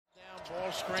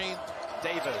Ball screen,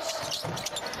 Davis.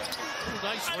 Ooh,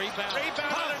 nice rebound.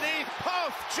 Rebound underneath.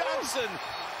 Puff Johnson.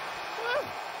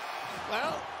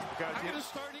 Well, I'm going to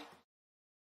start.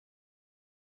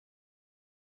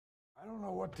 I don't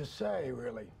know what to say,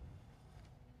 really.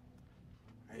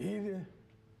 Either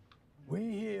we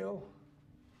heal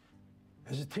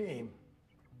as a team,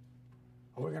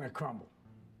 or we're going to crumble.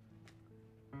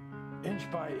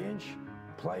 Inch by inch,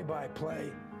 play by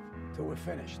play, till we're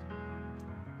finished.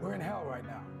 We're in hell right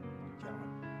now, gentlemen.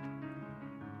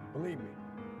 Believe me.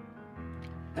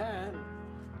 And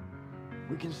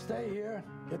we can stay here,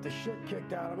 get the shit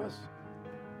kicked out of us,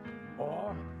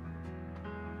 or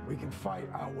we can fight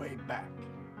our way back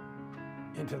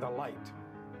into the light.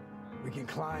 We can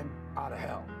climb out of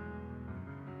hell.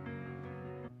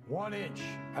 1 inch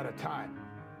at a time.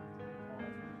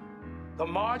 The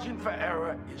margin for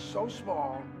error is so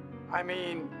small. I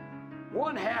mean,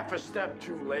 1/2 a step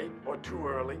too late or too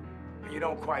early, and you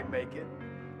don't quite make it.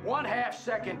 1/2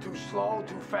 second too slow,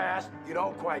 too fast, you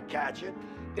don't quite catch it.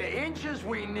 The inches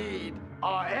we need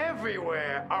are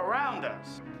everywhere around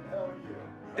us. Hell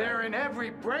yeah. They're in every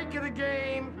break of the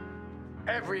game,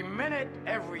 every minute,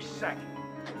 every second.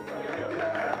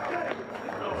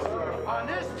 On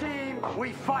this team,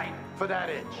 we fight for that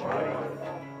inch.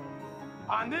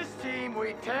 On this team,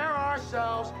 we tear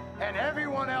ourselves and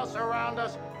everyone else around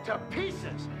us to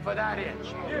pieces for that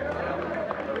inch.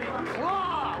 We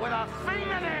claw with our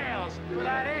fingernails for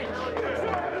that inch.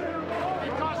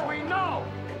 Because we know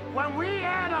when we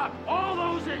add up all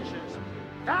those inches,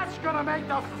 that's gonna make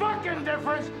the fucking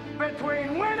difference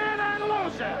between winning and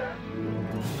losing.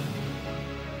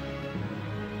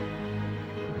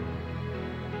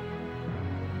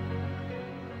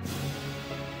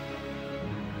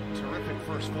 Terrific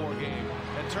first 4 game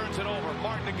and turns it over.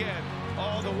 Martin again,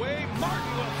 all the way.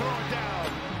 Martin will throw it down.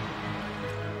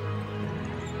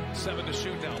 7 to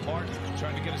shoot now. Martin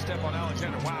trying to get a step on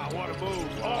Alexander. Wow, what a move.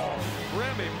 Oh,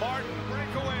 Remy Martin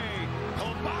breakaway.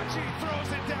 Kobachi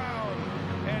throws it down.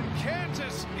 And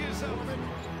Kansas is up.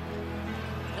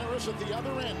 Harris at the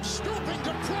other end, scooping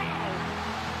to Brown.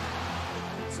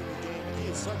 It's in the game, and he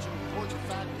is such an important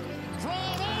factor.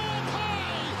 Brown up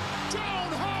high,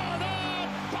 down hard,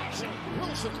 boxing.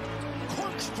 Wilson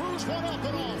corkscrews one up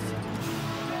and off.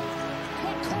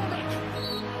 McCormick.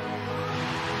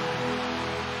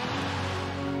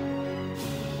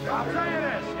 I'll tell you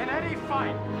this, in any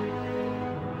fight,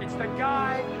 it's the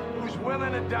guy who's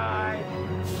willing to die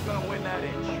who's gonna win that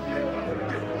inch.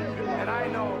 And I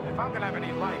know if I'm gonna have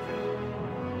any life in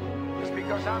it, it's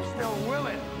because I'm still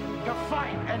willing to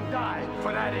fight and die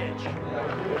for that inch.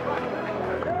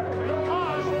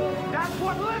 Because that's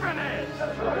what living is.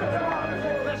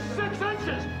 The 6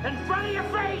 inches in front of your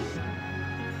face.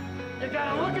 You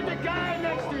gotta look at the guy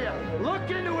next to you. Look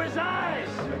into his eyes.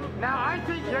 Now I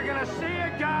think you're gonna see a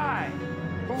guy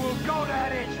who will go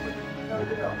that inch with you.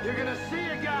 You're gonna see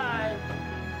a guy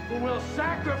who will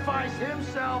sacrifice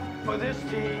himself for this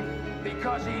team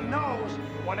because he knows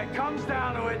when it comes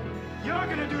down to it, you're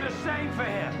gonna do the same for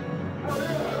him.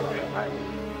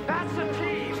 That's a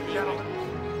team, gentlemen.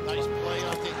 Nice play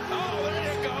on the... Oh,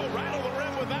 there you go. Rattle the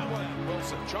rim with that one.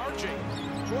 Wilson charging.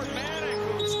 Jordan Manick,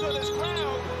 who stood his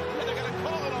ground, and they're going to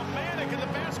call it on Manick, and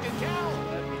the basket count.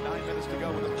 That'd be 9 minutes to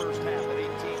go in the first half at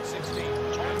 18-16.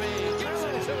 Remy gives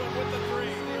it to him with the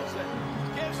 3.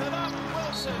 Gives it up.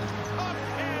 Wilson up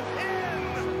and in.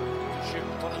 Shoot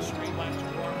on the screen last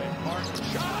Gorman. Martin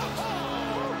shot.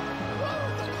 Oh!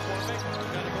 McCormick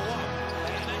got to go up.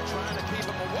 And then trying to keep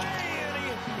him away, and he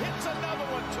hits another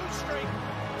one. 2 straight.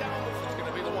 Down the floor.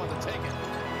 Going to be the one to take it.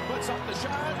 Puts up the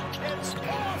shot. It's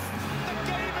off. The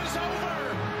game is over.